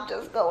I'm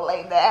just gonna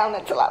lay down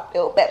until I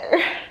feel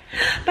better.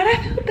 But I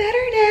feel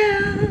better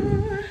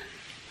now.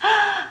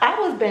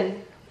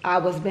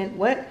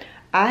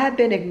 I have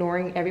been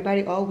ignoring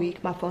everybody all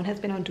week. My phone has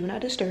been on do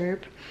not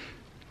disturb.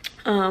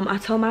 I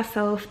told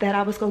myself that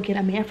I was gonna get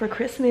a man for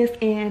Christmas,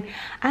 and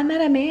I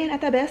met a man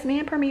at the Best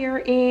Man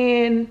premiere,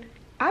 and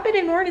I've been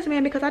ignoring this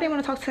man because I didn't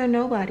want to talk to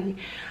nobody.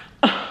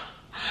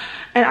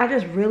 And I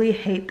just really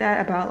hate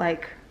that about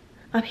like,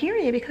 I'm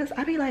hearing it because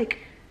I be like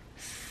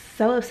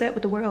so upset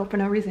with the world for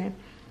no reason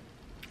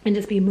and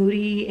just be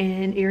moody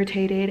and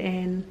irritated,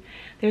 and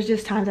there's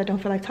just times I don't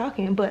feel like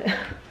talking. But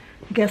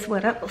guess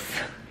what else?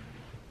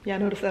 Y'all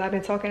notice that I've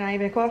been talking, I ain't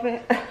been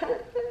coughing.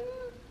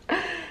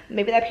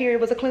 Maybe that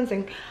period was a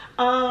cleansing.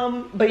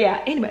 But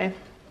yeah, anyway,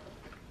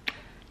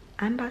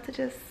 I'm about to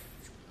just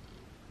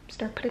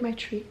start putting my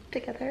tree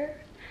together.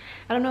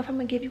 I don't know if I'm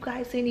gonna give you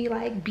guys any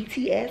like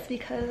BTS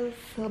because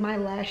my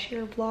last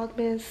year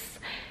Vlogmas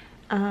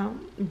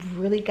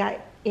really got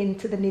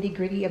into the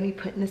nitty-gritty of me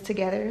putting this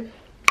together.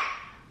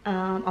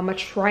 I'm gonna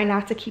try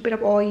not to keep it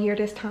up all year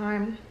this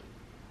time.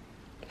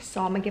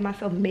 So I'm gonna give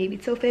myself maybe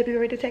till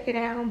February to take it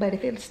down, but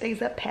if it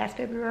stays up past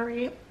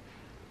February,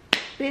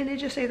 then it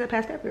just stays up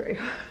past February.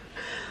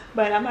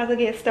 But I'm about to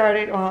get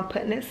started on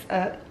putting this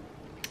up.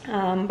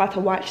 I'm about to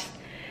watch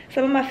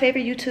some of my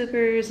favorite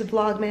YouTubers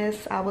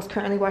Vlogmas. I was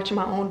currently watching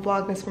my own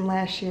Vlogmas from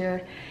last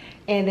year,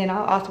 and then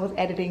I also was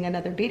editing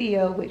another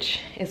video, which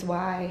is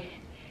why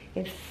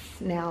it's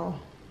now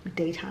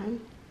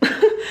daytime.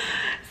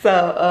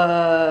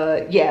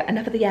 So yeah,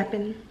 enough of the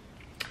yapping.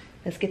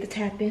 Let's get the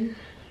tapping.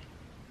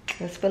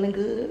 That's feeling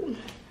good.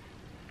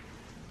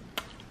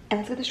 And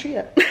let's get this tree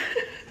up.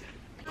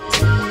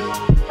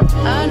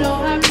 I know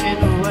I've been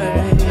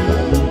away.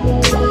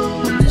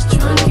 I'm just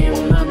trying to get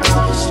my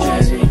mind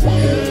straight.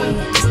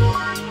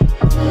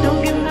 Don't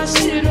give my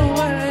shit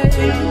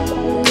away.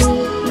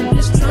 I'm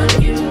just trying to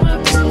get my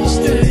mind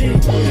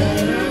straight.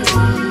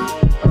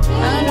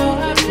 I know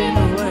I've been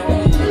away.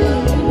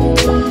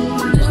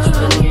 I'm just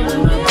trying to get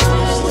my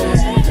mind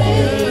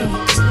straight.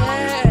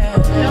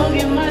 Don't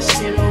give my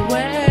shit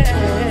away.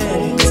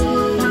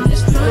 I'm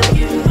just trying to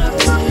get my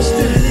mind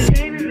straight.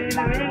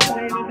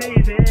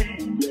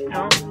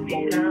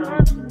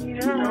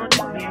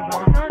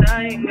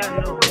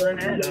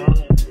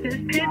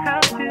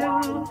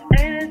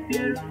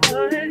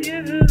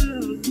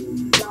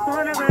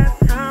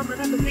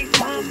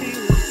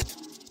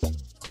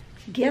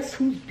 Guess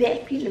who's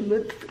back in the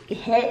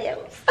motherfucking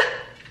house?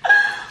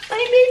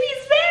 My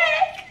baby's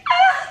back.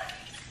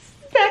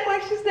 Back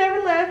like she's never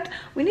left.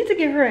 We need to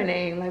give her a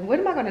name. Like, what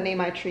am I gonna name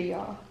my tree,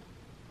 y'all?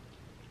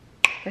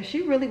 Cause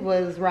she really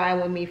was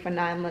riding with me for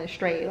 9 months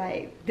straight.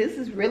 Like, this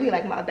is really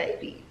like my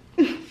baby.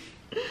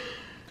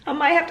 I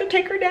might have to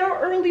take her down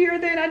earlier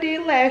than I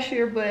did last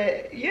year,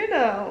 but you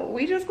know,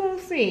 we just gonna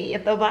see.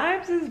 If the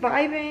vibes is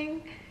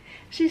vibing,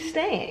 she's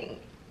staying.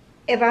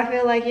 If I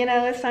feel like, you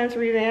know, it's time to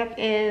revamp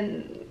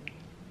and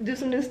do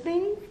some new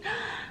things,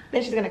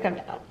 then she's gonna come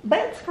down.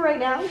 But for right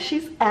now,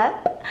 she's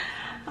up.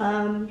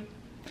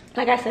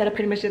 Like I said, I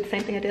pretty much did the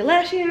same thing I did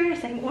last year.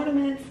 Same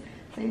ornaments,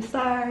 same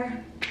star,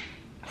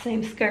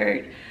 same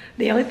skirt.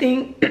 The only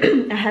thing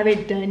I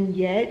haven't done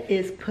yet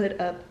is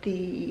put up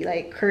the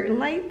like curtain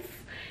lights.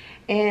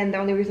 And the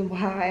only reason why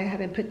I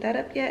haven't put that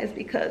up yet is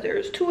because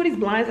there's 2 of these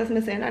blinds that's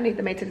missing. I need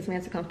the maintenance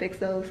man to come fix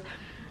those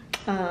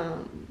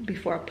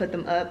before I put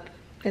them up.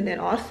 And then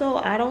also,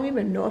 I don't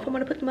even know if I'm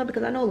gonna put them up,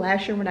 because I know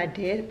last year when I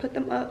did put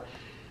them up,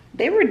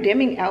 they were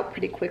dimming out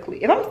pretty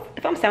quickly.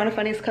 If I'm sounding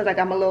funny, it's because I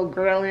got my little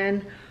grill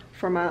in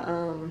for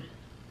my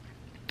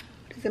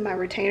my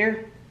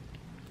retainer.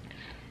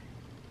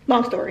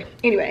 Long story.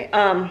 Anyway,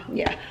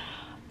 yeah.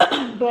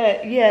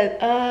 But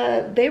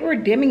yeah, they were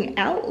dimming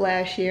out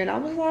last year, and I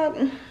was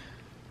like,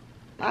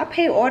 I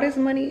paid all this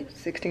money,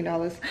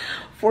 $16,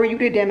 for you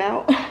to dim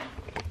out.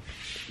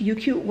 You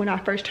cute when I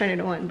first turned it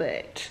on,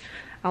 but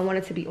I want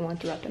it to be on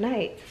throughout the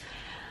night.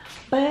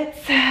 But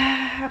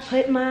I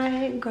put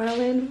my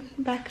garland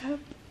back up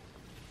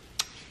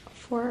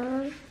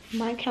for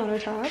my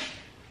countertop.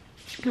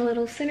 A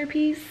little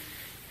centerpiece.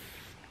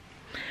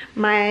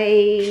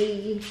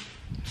 My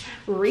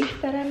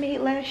wreath that I made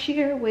last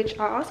year, which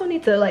I also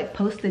need to like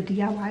post the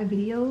DIY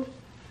video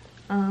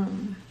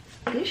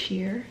this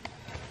year.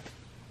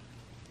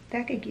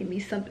 That could give me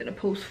something to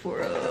post for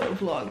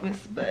Vlogmas.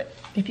 But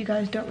if you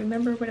guys don't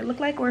remember what it looked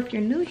like, or if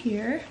you're new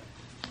here,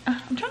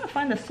 I'm trying to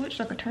find the switch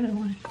so I could turn it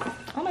on.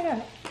 Oh my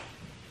god.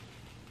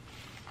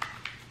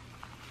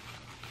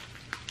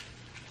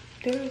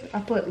 I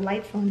put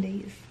lights on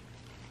these.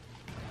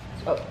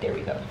 Oh, there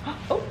we go.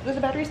 Oh, there's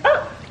the batteries.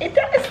 Oh, it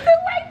does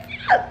still lights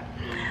up.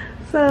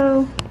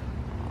 So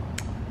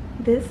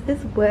this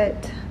is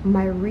what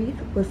my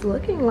wreath was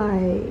looking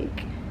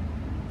like.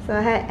 So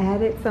I had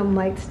added some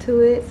lights to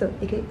it so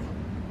it could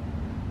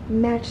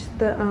match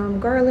the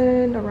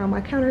garland around my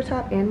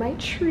countertop and my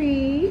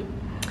tree.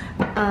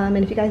 And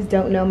if you guys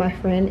don't know, my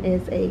friend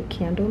is a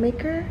candle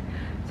maker.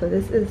 So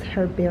this is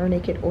her Bare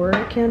Naked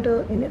Aura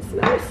candle, and it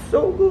smells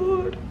so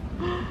good.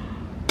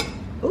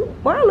 Ooh,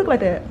 why do I look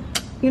like that?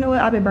 You know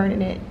what? I've been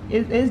burning it.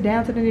 It's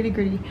down to the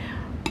nitty-gritty.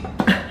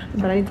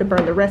 But I need to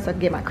burn the rest so I can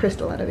get my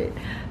crystal out of it.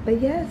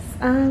 But yes,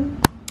 I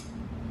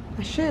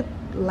should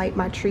light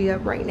my tree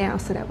up right now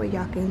so that way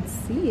y'all can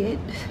see it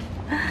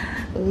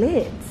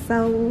lit.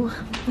 So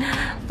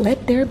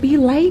let there be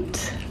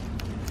light.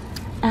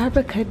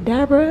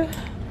 Abracadabra.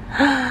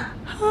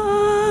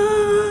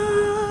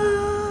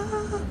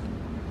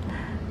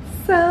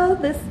 So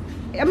this,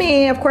 I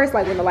mean, of course,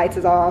 like when the lights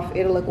is off,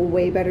 it'll look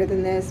way better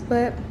than this.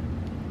 But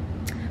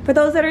for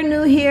those that are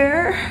new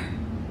here,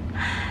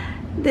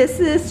 this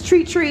is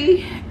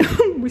Tree.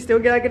 We still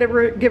gotta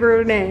give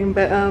her a name,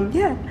 but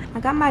yeah, I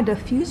got my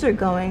diffuser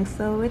going,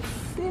 so it's,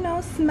 you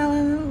know,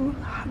 smelling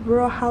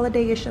real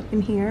holiday-ish up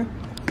in here.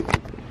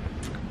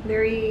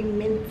 Very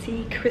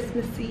minty,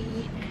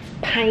 Christmassy,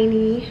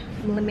 piney,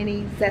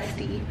 lemony,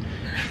 zesty.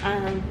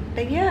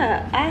 But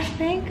yeah, I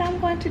think I'm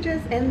going to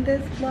just end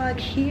this vlog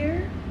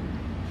here.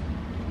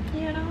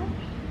 You know,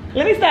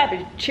 let me stop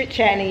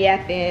chit-chatting and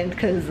yapping,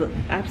 because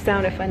I've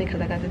sounded funny because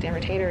I got the damn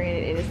retainer in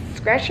it and it's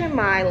scratching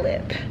my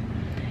lip.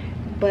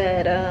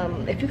 But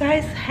if you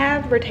guys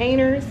have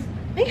retainers,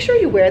 make sure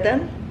you wear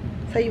them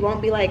so you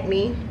won't be like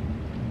me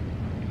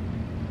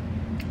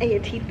and your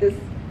teeth is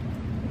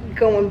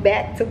going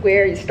back to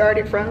where you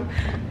started from.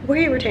 Wear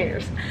your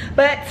retainers.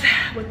 But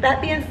with that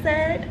being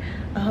said,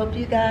 I hope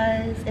you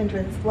guys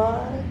enjoyed this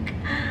vlog.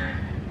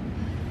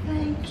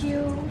 Thank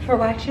you for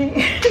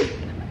watching.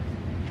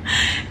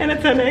 And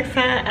until next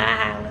time,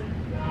 I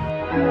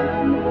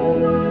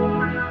holla.